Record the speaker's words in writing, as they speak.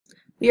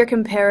We are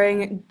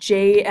comparing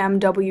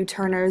J.M.W.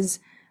 Turner's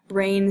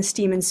Rain,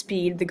 Steam, and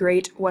Speed, the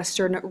Great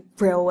Western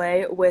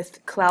Railway,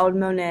 with Claude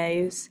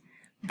Monet's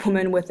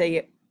Woman with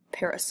a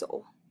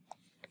Parasol.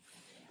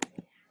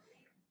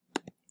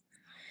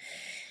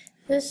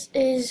 This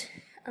is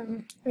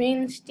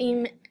Rain,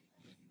 Steam,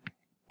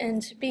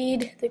 and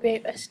Speed, the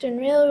Great Western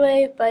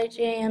Railway by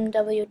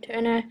J.M.W.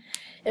 Turner.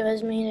 It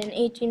was made in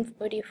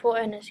 1844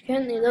 and is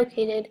currently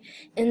located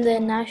in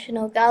the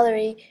National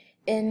Gallery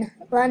in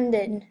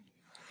London.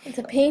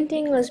 The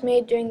painting was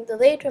made during the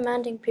late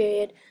Romantic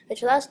period,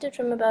 which lasted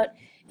from about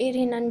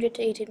 1800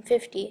 to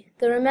 1850.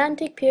 The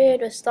Romantic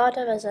period was thought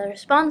of as a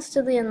response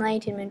to the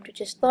Enlightenment, which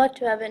is thought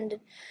to have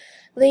ended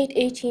late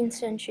 18th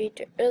century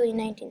to early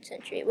 19th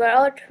century, where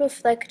art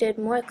reflected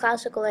more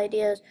classical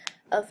ideas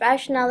of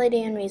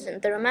rationality and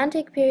reason. The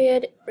Romantic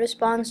period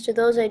responds to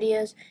those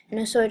ideas in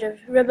a sort of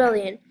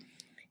rebellion.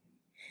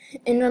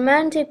 In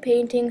Romantic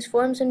paintings,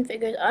 forms and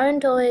figures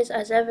aren't always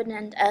as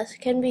evident as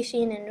can be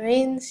seen in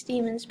Rain,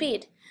 Steam, and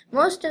Speed.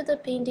 Most of the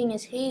painting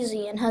is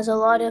hazy and has a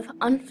lot of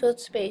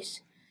unfilled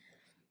space.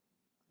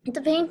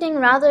 The painting,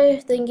 rather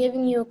than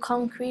giving you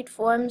concrete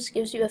forms,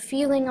 gives you a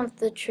feeling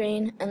of the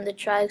train and the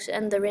tracks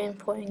and the rain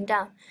pouring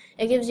down.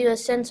 It gives you a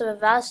sense of a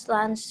vast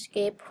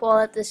landscape, while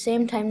at the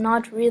same time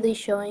not really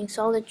showing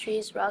solid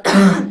trees, rocks,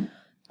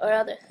 or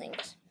other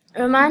things.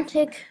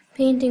 Romantic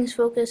paintings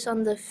focus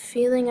on the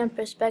feeling and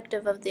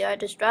perspective of the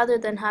artist rather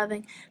than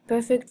having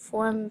perfect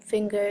form,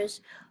 fingers,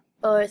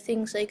 or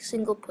things like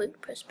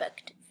single-point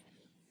perspective.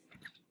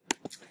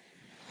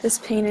 This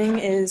painting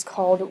is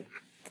called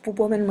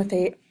Woman with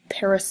a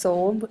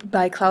Parasol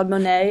by Claude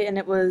Monet, and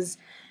it was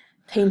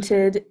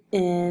painted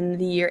in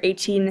the year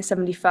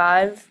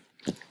 1875.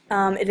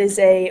 It is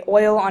a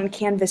oil on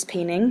canvas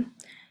painting,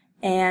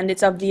 and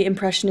it's of the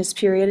Impressionist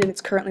period, and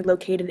it's currently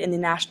located in the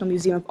National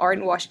Museum of Art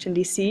in Washington,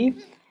 D.C.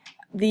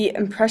 The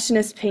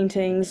Impressionist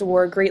paintings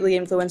were greatly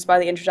influenced by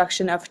the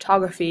introduction of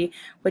photography,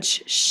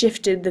 which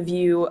shifted the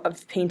view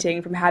of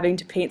painting from having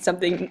to paint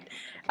something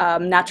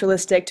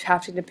naturalistic to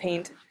having to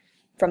paint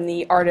from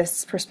the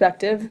artist's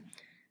perspective.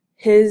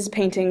 His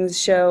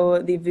paintings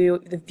show the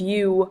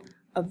view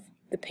of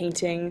the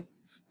painting,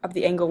 of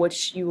the angle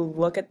which you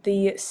look at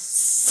the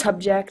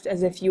subject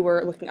as if you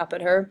were looking up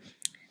at her.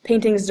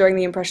 Paintings during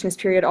the Impressionist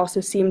period also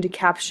seem to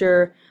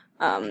capture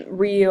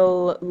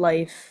real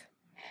life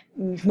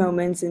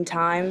moments in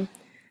time.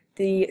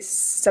 The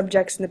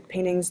subjects in the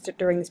paintings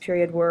during this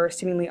period were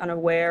seemingly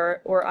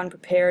unaware or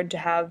unprepared to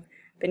have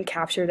been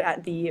captured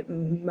at the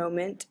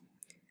moment.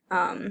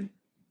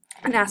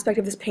 An aspect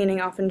of this painting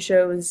often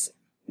shows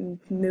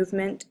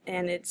movement,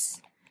 and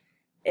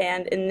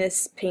in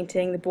this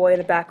painting, the boy in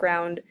the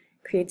background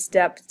creates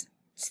depth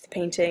to the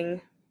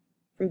painting,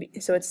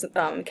 so it's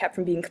kept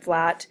from being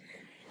flat.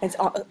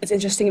 It's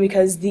interesting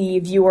because the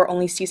viewer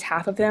only sees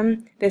half of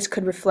him. This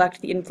could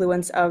reflect the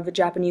influence of the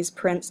Japanese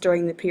prints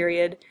during the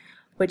period,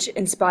 which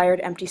inspired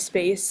empty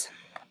space.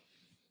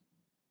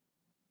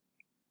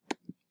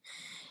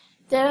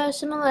 There are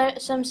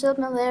some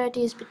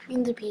similarities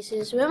between the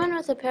pieces. Woman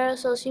with a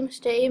Parasol seems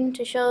to aim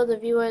to show the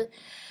viewer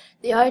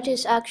the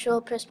artist's actual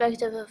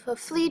perspective of a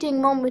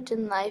fleeting moment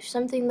in life,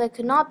 something that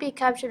could not be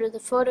captured with a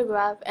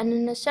photograph, and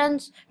in a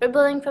sense,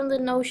 rebelling from the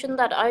notion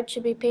that art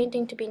should be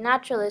painting to be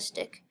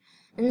naturalistic.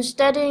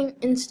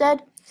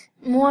 Instead,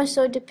 more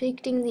so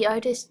depicting the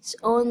artist's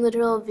own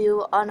literal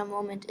view on a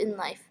moment in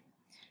life.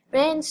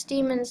 Rain,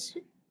 Steam, and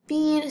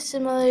Speed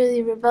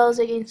similarly rebels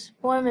against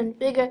form and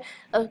figure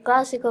of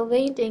classical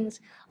paintings,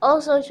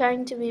 also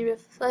trying to be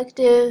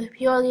reflective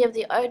purely of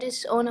the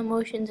artist's own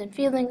emotions and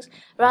feelings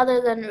rather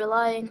than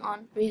relying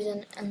on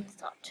reason and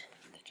thought.